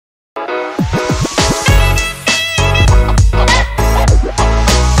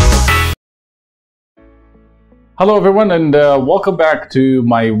Hello everyone, and welcome back to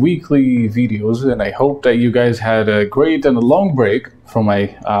my weekly videos, and I hope that you guys had a great and a long break from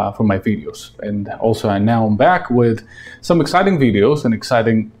my videos. And also now I'm back with some exciting videos and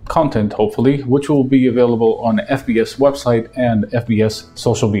exciting content, hopefully, which will be available on FBS website and FBS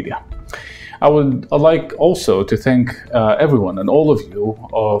social media. I would like also to thank everyone and all of you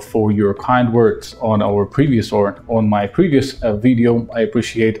for your kind words on my previous video. I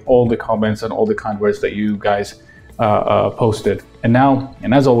appreciate all the comments and all the kind words that you guys posted. And now,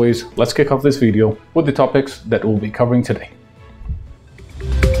 and as always, let's kick off this video with the topics that we'll be covering today.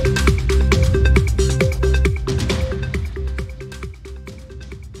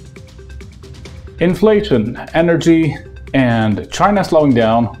 Inflation, energy, and China slowing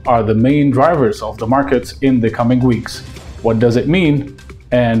down are the main drivers of the markets in the coming weeks. What does it mean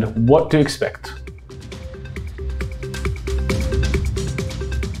and what to expect?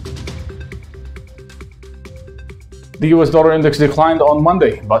 The US dollar index declined on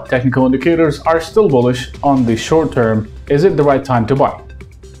Monday, but technical indicators are still bullish on the short term. Is it the right time to buy?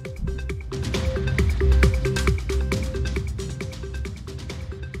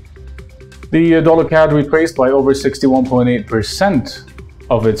 The dollar CAD retraced by over 61.8%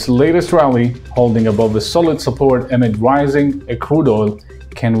 of its latest rally, holding above the solid support amid rising crude oil.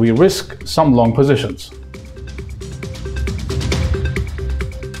 Can we risk some long positions?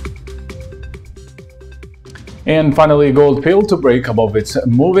 And finally, gold failed to break above its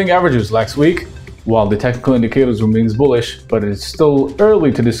moving averages last week, while the technical indicators remains bullish, but it's still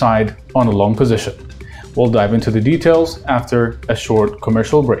early to decide on a long position. We'll dive into the details after a short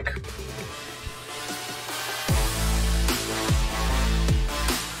commercial break.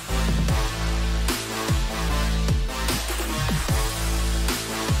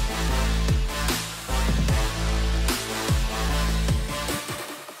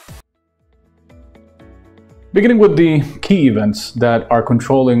 Beginning with the key events that are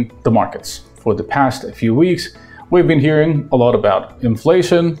controlling the markets. For the past few weeks, we've been hearing a lot about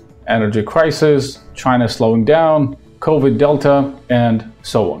inflation, energy crisis, China slowing down, COVID Delta, and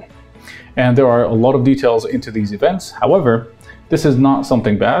so on. And there are a lot of details into these events. However, this is not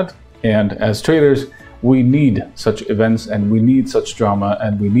something bad. And as traders, we need such events and we need such drama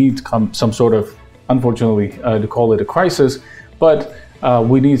and we need some sort of, unfortunately, to call it a crisis, but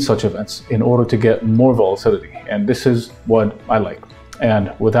we need such events in order to get more volatility, and this is what I like.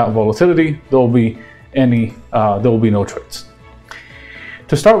 And without volatility, there will be no trades.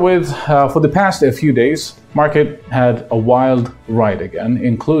 To start with, for the past few days, market had a wild ride again,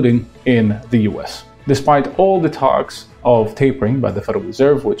 including in the US. Despite all the talks of tapering by the Federal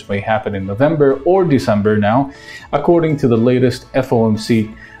Reserve, which may happen in November or December now, according to the latest FOMC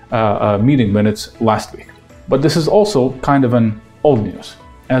meeting minutes last week. But this is also kind of an old news,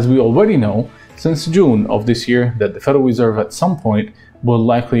 as we already know since June of this year that the Federal Reserve at some point will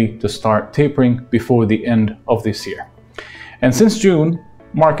likely to start tapering before the end of this year. And since June,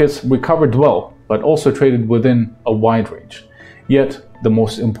 markets recovered well, but also traded within a wide range. Yet, the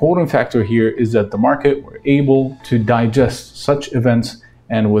most important factor here is that the market were able to digest such events,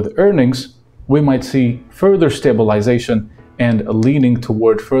 and with earnings, we might see further stabilization and a leaning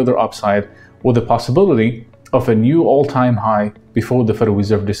toward further upside, with the possibility of a new all-time high before the Federal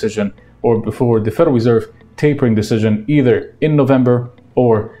Reserve decision, or before the Federal Reserve tapering decision, either in November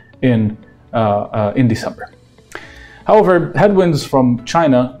or in December. However, headwinds from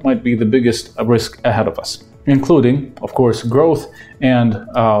China might be the biggest risk ahead of us, including, of course, growth and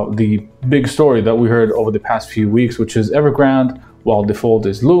the big story that we heard over the past few weeks, which is Evergrande, while default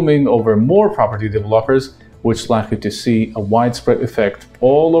is looming over more property developers, which is likely to see a widespread effect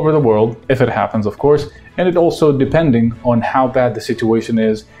all over the world, if it happens, of course, and it also depending on how bad the situation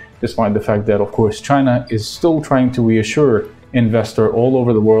is, despite the fact that, of course, China is still trying to reassure investors all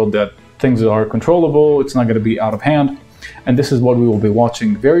over the world that things are controllable, it's not going to be out of hand, and this is what we will be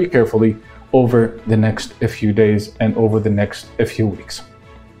watching very carefully over the next few days and over the next few weeks.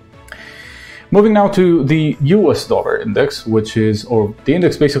 Moving now to the US dollar index, the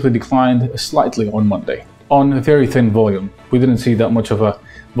index basically declined slightly on Monday, on a very thin volume. We didn't see that much of a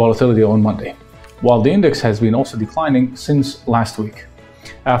volatility on Monday, while the index has been also declining since last week,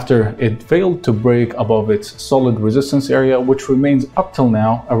 after it failed to break above its solid resistance area, which remains up till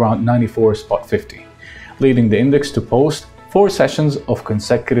now around 94.50, leading the index to post 4 sessions of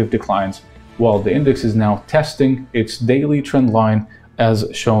consecutive declines, while the index is now testing its daily trend line as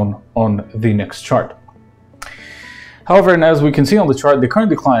shown on the next chart. However, and as we can see on the chart, the current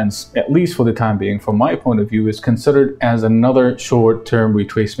declines, at least for the time being, from my point of view, is considered as another short-term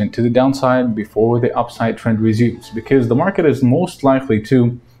retracement to the downside before the upside trend resumes, because the market is most likely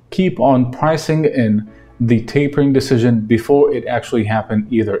to keep on pricing in the tapering decision before it actually happened,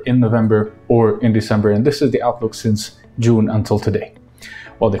 either in November or in December. And this is the outlook since June until today.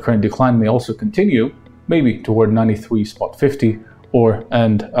 While the current decline may also continue, maybe toward 93.50 or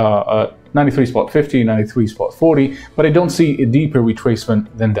 93.50, 93.40, but I don't see a deeper retracement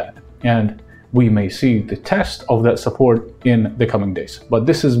than that. And we may see the test of that support in the coming days. But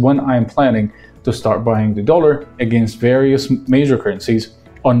this is when I am planning to start buying the dollar against various major currencies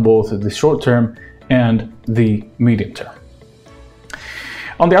on both the short term and the medium term.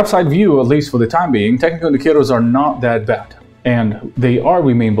 On the upside view, at least for the time being, technical indicators are not that bad, and they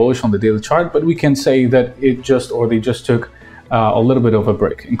remain bullish on the daily chart, but we can say that they just took a little bit of a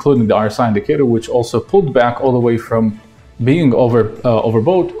break, including the RSI indicator, which also pulled back all the way from being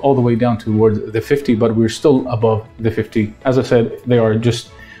overbought all the way down towards the 50, but we're still above the 50. As I said, they are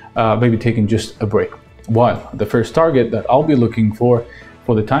just maybe taking just a break. While the first target that I'll be looking for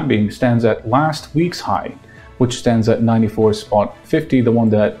the time being stands at last week's high, which stands at 94.50, the one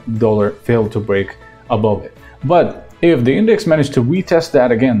that dollar failed to break above it. But if the index managed to retest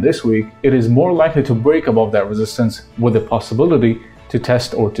that again this week, it is more likely to break above that resistance, with the possibility to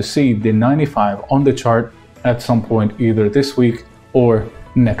test or to see the 95 on the chart at some point either this week or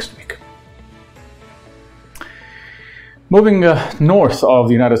next week. Moving north of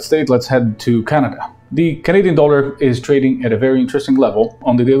the United States, let's head to Canada. The Canadian dollar is trading at a very interesting level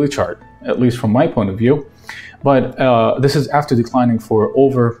on the daily chart, at least from my point of view. But this is after declining for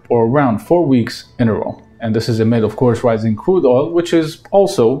over or around 4 weeks in a row. And this is amid, of course, rising crude oil, which is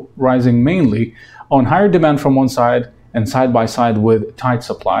also rising mainly on higher demand from one side and side by side with tight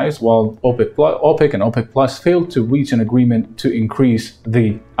supplies, while OPEC and OPEC Plus failed to reach an agreement to increase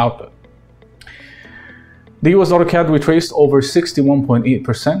the output. The US dollar CAD retraced over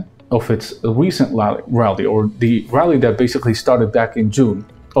 61.8% of its recent rally, or the rally that basically started back in June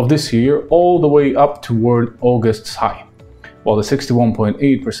of this year, all the way up toward August's high, while the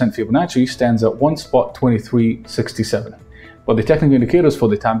 61.8% Fibonacci stands at 1.2367. But the technical indicators for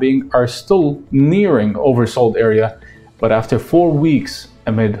the time being are still nearing oversold area, but after 4 weeks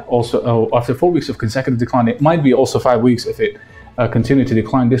after 4 weeks of consecutive decline, it might be also 5 weeks if it continued to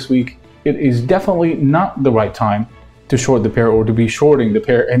decline this week, it is definitely not the right time to short the pair or to be shorting the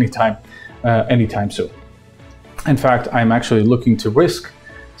pair anytime soon. In fact, I'm actually looking to risk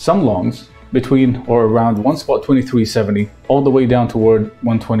some longs between or around 1.2370 all the way down toward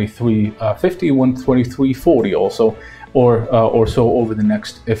 123.50, 123.40 also, or so over the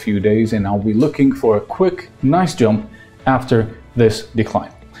next few days, and I'll be looking for a quick, nice jump after this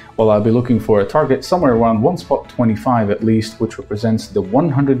decline. Well, I'll be looking for a target somewhere around 1.25 at least, which represents the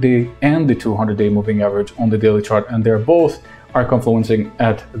 100-day and the 200-day moving average on the daily chart, and they're both are confluencing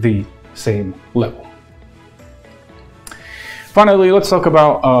at the same level. Finally, let's talk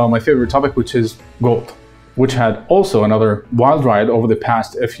about my favorite topic, which is gold, which had also another wild ride over the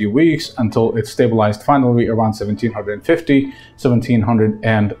past few weeks until it stabilized finally around $1,750,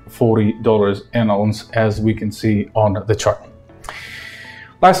 $1,740 an ounce, as we can see on the chart.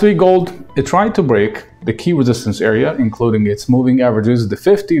 Last week, gold, it tried to break the key resistance area, including its moving averages, the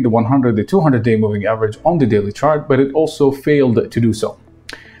 50, the 100, the 200-day moving average on the daily chart, but it also failed to do so,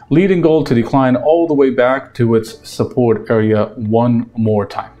 leading gold to decline all the way back to its support area one more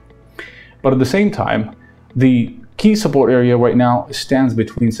time. But at the same time, the key support area right now stands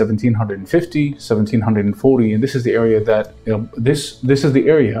between 1,750, 1,740, and this is the area that this is the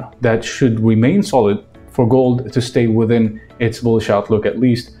area that should remain solid for gold to stay within its bullish outlook, at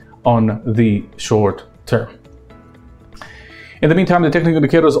least on the short term. In the meantime, the technical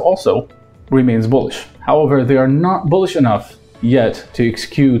indicators also remains bullish. However, they are not bullish enough yet to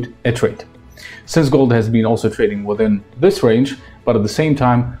execute a trade, since gold has been also trading within this range, but at the same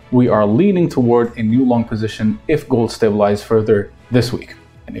time, we are leaning toward a new long position if gold stabilizes further this week.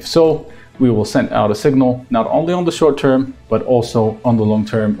 And if so, we will send out a signal not only on the short term, but also on the long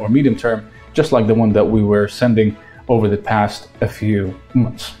term or medium term, just like the one that we were sending over the past few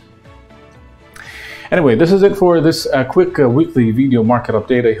months. Anyway, this is it for this quick weekly video market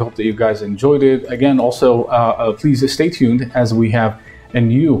update. I hope that you guys enjoyed it. Again, also, please stay tuned as we have a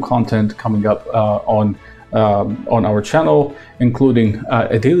new content coming up on our channel, including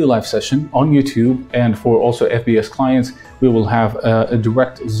a daily live session on YouTube. And for also FBS clients, we will have a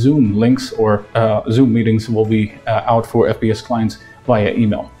direct Zoom links or Zoom meetings will be out for FBS clients via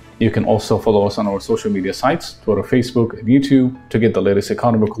email. You can also follow us on our social media sites, Twitter, Facebook, and YouTube to get the latest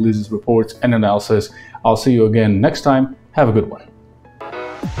economic releases, reports, and analysis. I'll see you again next time. Have a good one.